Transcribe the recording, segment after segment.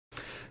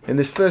In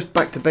this first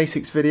Back to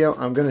Basics video,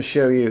 I'm going to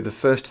show you the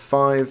first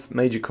 5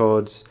 major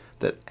chords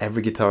that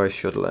every guitarist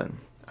should learn.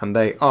 And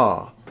they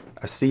are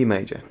a C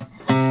major,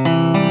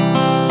 an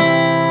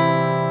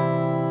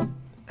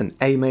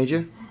A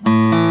major,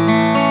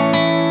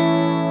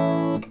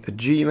 a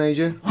G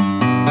major,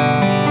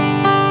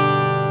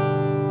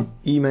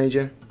 E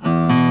major,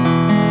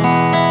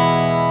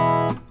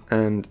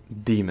 and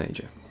D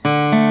major.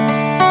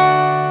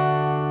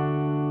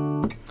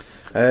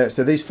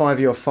 So these 5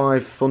 are your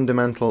 5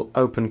 fundamental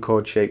open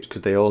chord shapes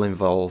because they all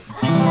involve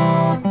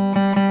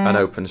an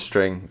open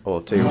string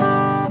or 2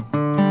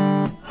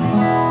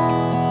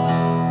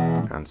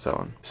 and so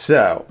on.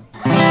 So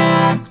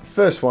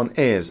first one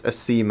is a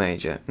C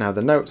major. Now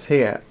the notes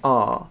here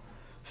are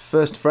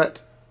 1st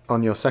fret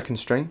on your 2nd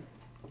string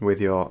with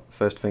your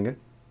 1st finger,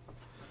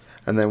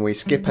 and then we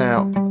skip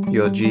out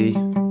your G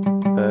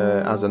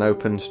as an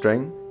open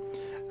string,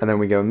 and then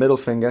we go middle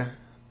finger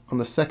on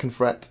the 2nd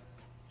fret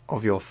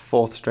of your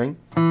 4th string,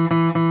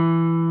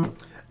 and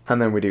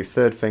then we do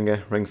 3rd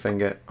finger, ring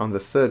finger, on the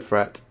 3rd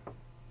fret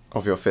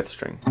of your 5th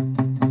string.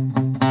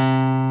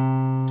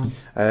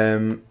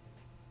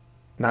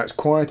 Now it's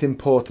quite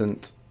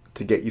important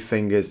to get your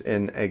fingers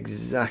in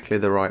exactly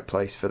the right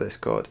place for this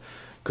chord,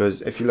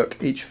 because if you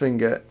look, each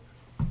finger,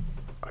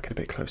 I'll get a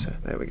bit closer,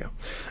 there we go,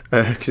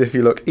 because if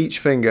you look, each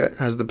finger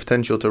has the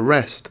potential to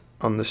rest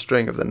on the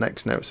string of the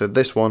next note. So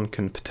this one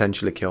can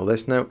potentially kill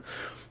this note,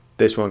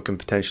 this one can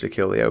potentially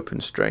kill the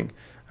open string,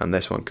 and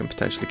this one can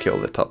potentially kill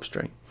the top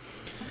string.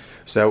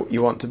 So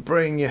you want to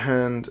bring your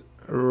hand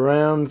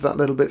around that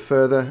little bit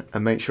further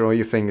and make sure all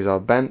your fingers are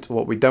bent.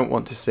 What we don't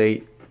want to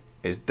see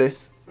is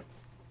this,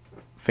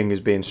 fingers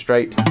being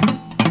straight,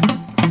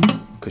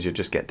 because you'll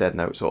just get dead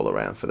notes all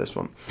around for this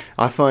one.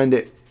 I find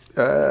it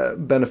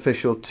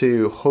beneficial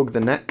to hug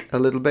the neck a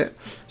little bit.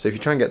 So if you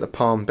try and get the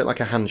palm, a bit like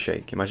a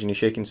handshake, imagine you're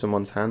shaking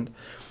someone's hand.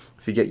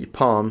 If you get your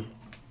palm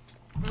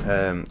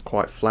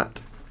quite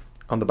flat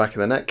on the back of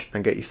the neck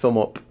and get your thumb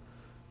up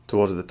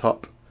towards the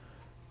top,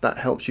 that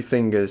helps your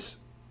fingers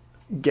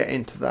get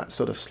into that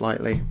sort of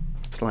slightly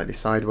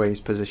sideways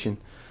position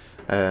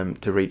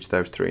to reach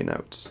those 3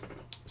 notes.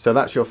 So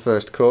that's your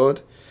first chord,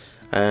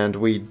 and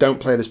we don't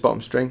play this bottom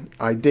string.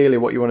 Ideally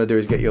what you want to do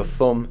is get your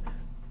thumb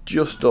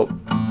just up,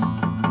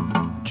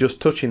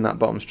 just touching that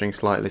bottom string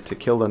slightly to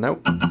kill the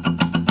note,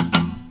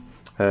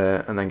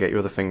 and then get your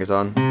other fingers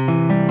on.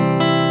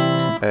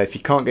 If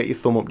you can't get your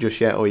thumb up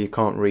just yet, or you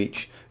can't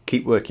reach,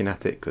 keep working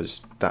at it,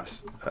 because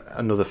that's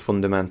another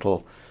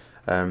fundamental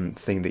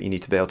thing that you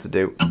need to be able to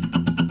do.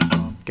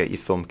 Get your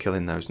thumb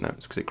killing those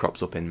notes, because it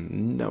crops up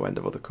in no end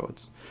of other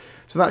chords.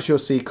 So that's your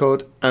C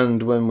chord,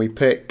 and when we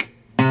pick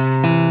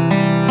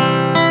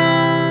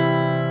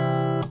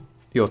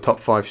your top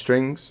 5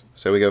 strings,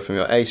 so we go from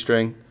your A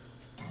string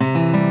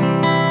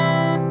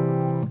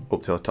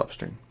up to our top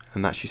string,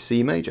 and that's your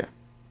C major.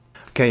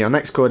 Okay, your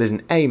next chord is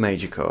an A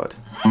major chord,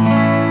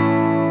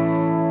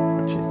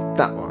 which is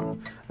that one.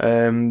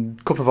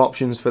 Couple of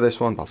options for this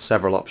one, well,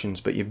 several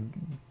options, but your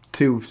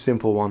 2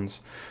 simple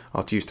ones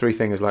are to use 3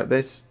 fingers like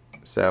this,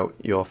 so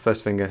your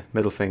 1st finger,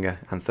 middle finger,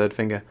 and 3rd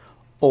finger,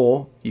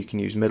 or you can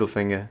use middle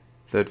finger,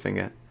 3rd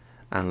finger,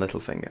 and little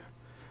finger.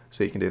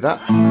 So you can do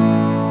that,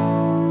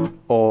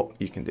 or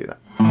you can do that.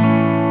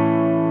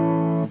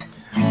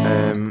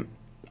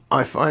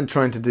 I find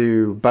trying to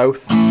do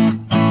both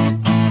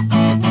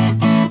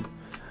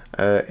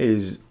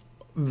is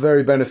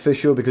very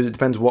beneficial, because it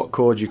depends what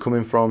chord you're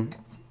coming from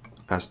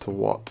as to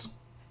what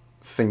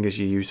fingers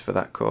you use for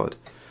that chord,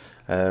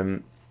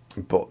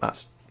 but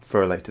that's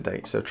for a later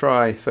date. So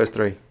try first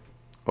 3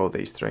 or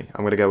these 3.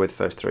 I'm going to go with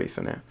first 3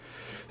 for now.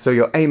 So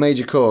your A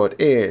major chord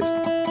is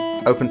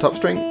open top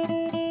string,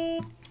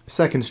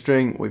 2nd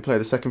string we play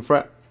the 2nd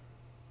fret,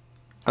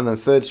 and then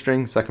 3rd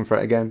string 2nd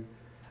fret again,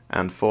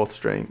 and 4th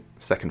string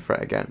 2nd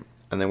fret again,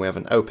 and then we have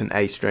an open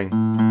A string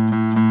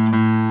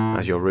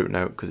as your root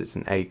note, because it's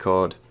an A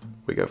chord.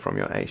 We go from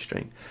your A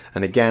string,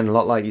 and again, a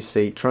lot like you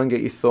see, try and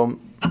get your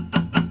thumb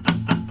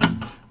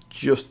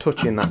just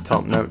touching that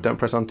top note. Don't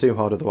press on too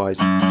hard, otherwise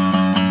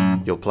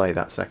you'll play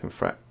that 2nd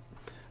fret,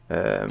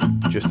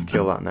 just to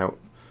kill that note.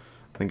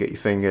 Then get your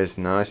fingers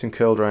nice and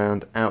curled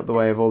around, out the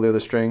way of all the other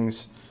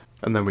strings,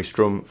 and then we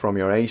strum from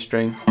your A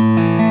string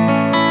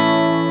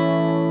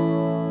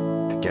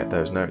to get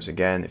those notes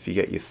again. If you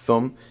get your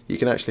thumb, you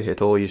can actually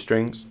hit all your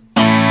strings,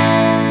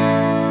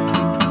 and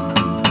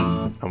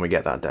we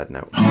get that dead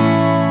note.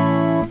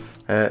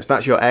 So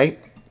that's your A,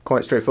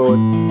 quite straightforward.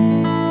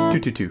 2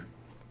 2 2,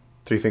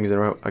 3 fingers in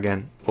a row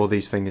again. All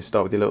these fingers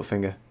start with your little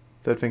finger,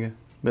 3rd finger,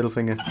 middle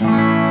finger.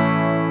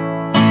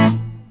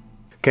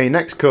 Okay,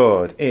 next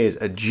chord is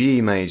a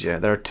G major.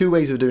 There are 2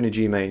 ways of doing a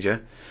G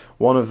major.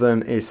 One of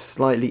them is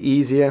slightly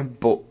easier,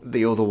 but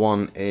the other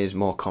one is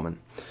more common.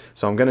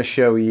 So I'm going to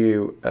show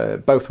you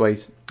both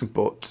ways,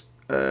 but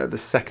the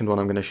second one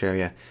I'm going to show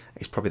you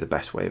is probably the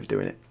best way of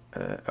doing it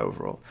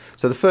overall.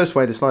 So the first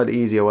way, the slightly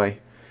easier way,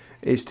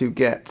 is to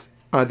get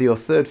either your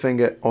 3rd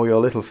finger or your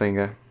little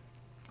finger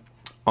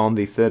on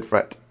the 3rd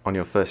fret on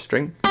your 1st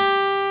string,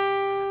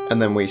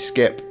 and then we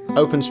skip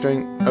open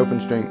string,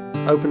 open string,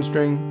 open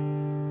string,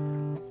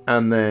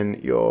 and then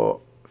your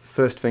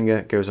first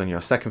finger goes on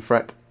your second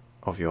fret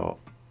of your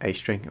A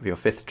string, of your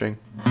fifth string,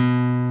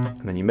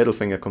 and then your middle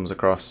finger comes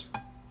across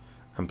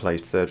and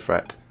plays third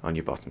fret on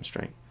your bottom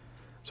string.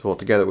 So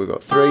altogether we've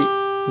got 3,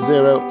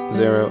 0,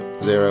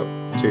 0, 0,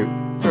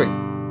 2, 3.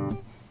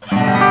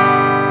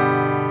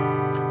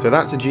 So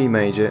that's a G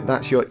major.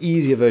 That's your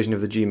easier version of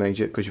the G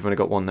major because you've only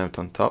got one note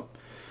on top.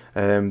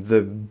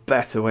 The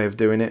better way of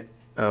doing it,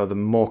 or the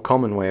more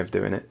common way of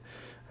doing it,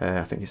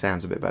 I think it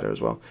sounds a bit better as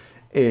well,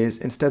 is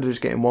instead of just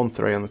getting 1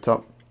 3 on the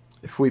top,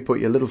 if we put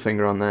your little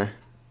finger on there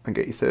and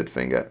get your third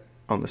finger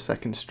on the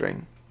second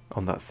string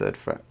on that third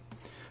fret.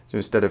 So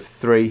instead of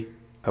 3,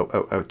 0,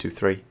 0, 0, 2,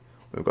 3,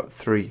 we've got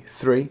 3,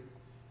 3,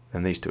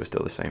 and these two are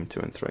still the same,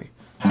 2 and 3.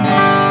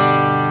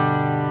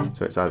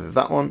 So it's either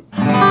that one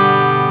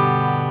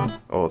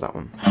or that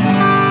one.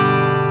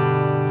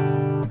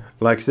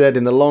 Like I said,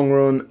 in the long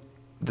run,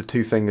 the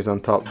 2 fingers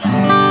on top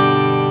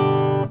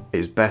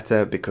is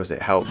better because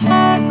it helps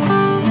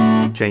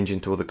change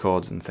into other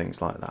chords and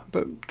things like that.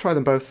 But try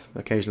them both.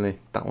 Occasionally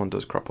that one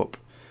does crop up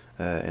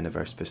in a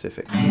very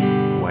specific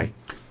way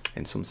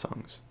in some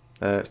songs.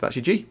 So that's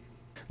your G.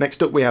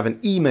 Next up we have an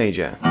E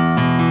major.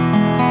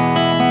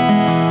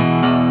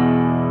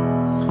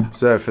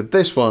 So for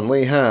this one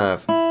we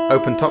have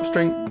open top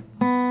string,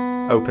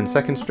 open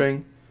second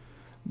string,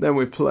 then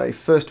we play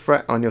first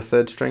fret on your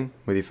third string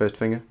with your first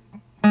finger,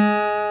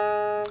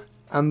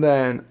 and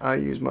then I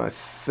use my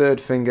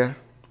third finger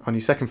on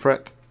your second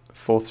fret,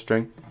 fourth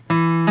string,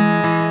 and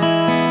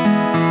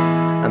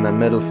then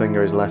middle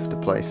finger is left to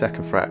play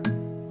second fret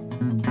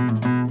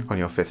on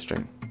your fifth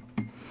string.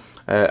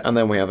 And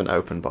then we have an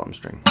open bottom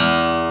string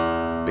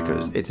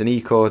because it's an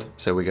E chord,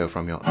 so we go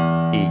from your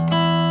E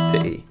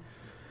to E.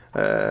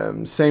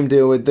 Same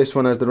deal with this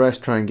one as the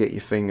rest. Try and get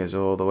your fingers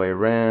all the way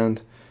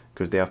around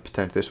because they have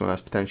potential. This one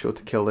has potential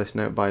to kill this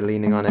note by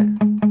leaning on it.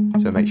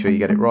 So make sure you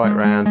get it right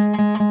round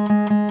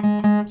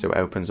so it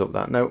opens up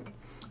that note.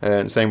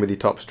 And same with your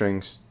top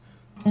strings.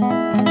 Try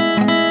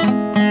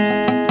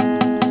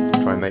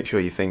and make sure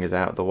your finger's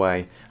out of the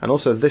way, and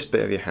also this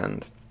bit of your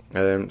hand.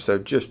 So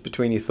just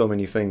between your thumb and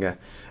your finger,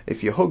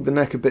 if you hug the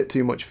neck a bit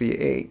too much for your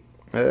E,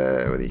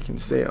 whether you can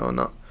see it or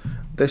not,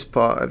 this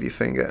part of your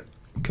finger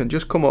can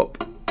just come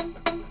up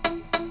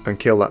and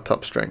kill that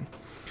top string.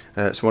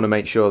 So you want to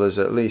make sure there's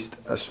at least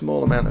a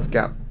small amount of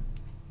gap.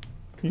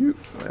 There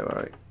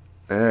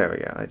we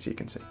go, as you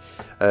can see.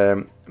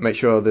 Make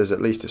sure there's at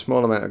least a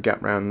small amount of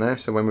gap around there,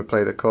 so when we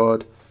play the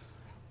chord,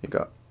 you've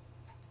got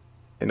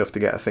enough to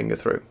get a finger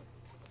through.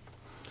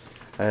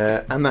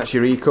 And that's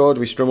your E chord.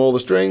 We strum all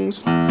the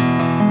strings.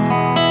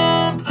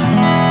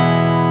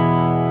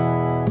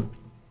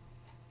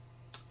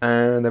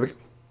 And there we go.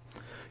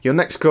 Your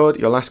next chord,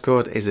 your last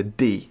chord, is a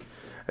D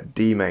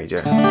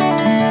major.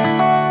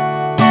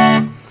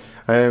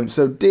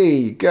 So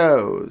D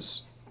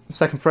goes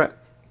second fret,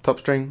 top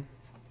string,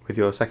 with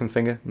your second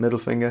finger, middle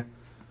finger,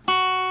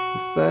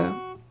 just there.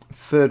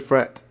 Third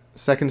fret,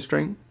 second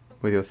string,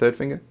 with your third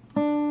finger.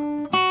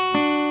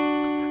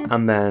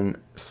 And then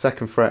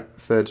second fret,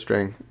 third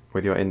string,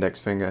 with your index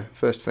finger,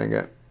 first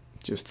finger,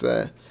 just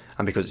there.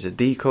 And because it's a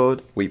D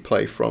chord, we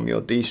play from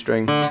your D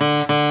string to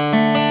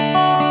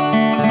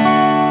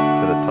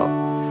the top.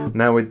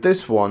 Now with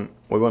this one,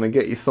 we want to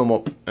get your thumb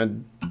up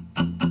and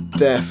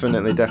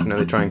definitely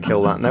try and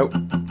kill that note.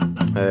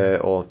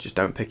 Or just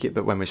don't pick it,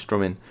 but when we're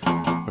strumming,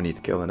 we need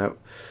to kill the note.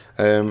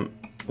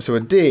 So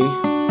a D,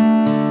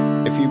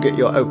 if you get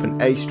your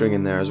open A string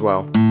in there as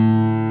well,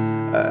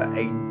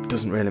 A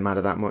doesn't really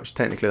matter that much.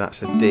 Technically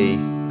that's a D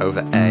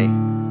over A,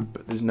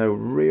 but there's no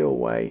real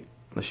way,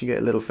 unless you get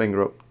a little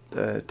finger up,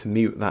 to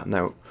mute that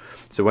note.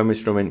 So when we're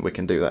strumming, we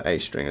can do that A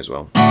string as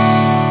well.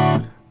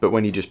 But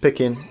when you're just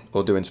picking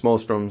or doing small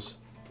strums,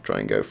 try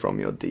and go from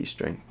your D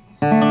string.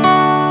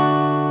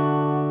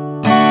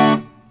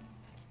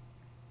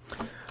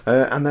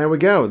 And there we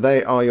go.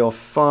 They are your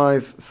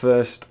 5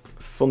 first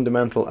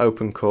fundamental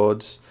open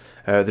chords.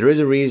 There is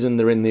a reason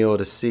they're in the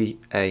order C,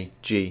 A,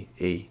 G,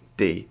 E,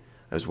 D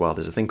as well.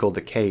 There's a thing called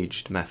the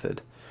caged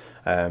method,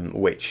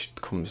 which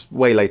comes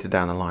way later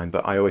down the line,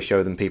 but I always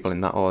show them people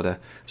in that order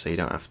so you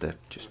don't have to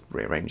just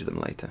rearrange them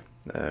later.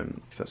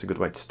 So that's a good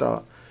way to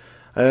start.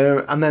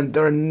 And then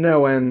there are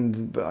no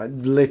end,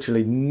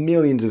 literally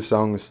millions of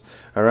songs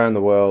around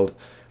the world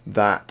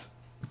that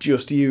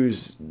just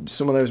use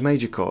some of those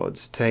major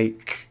chords.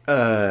 Take,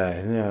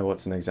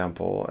 what's an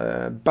example?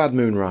 Bad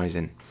Moon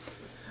Rising.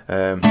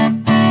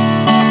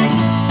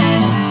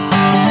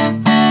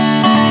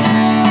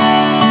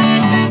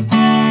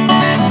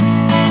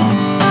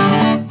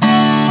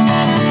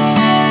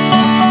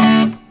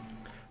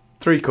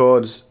 Three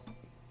chords,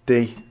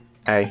 D,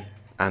 A,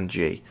 and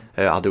G.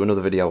 I'll do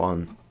another video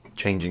on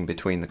changing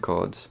between the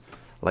chords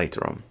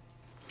later on.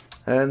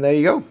 And there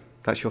you go.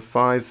 That's your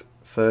 5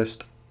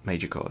 first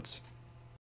major chords.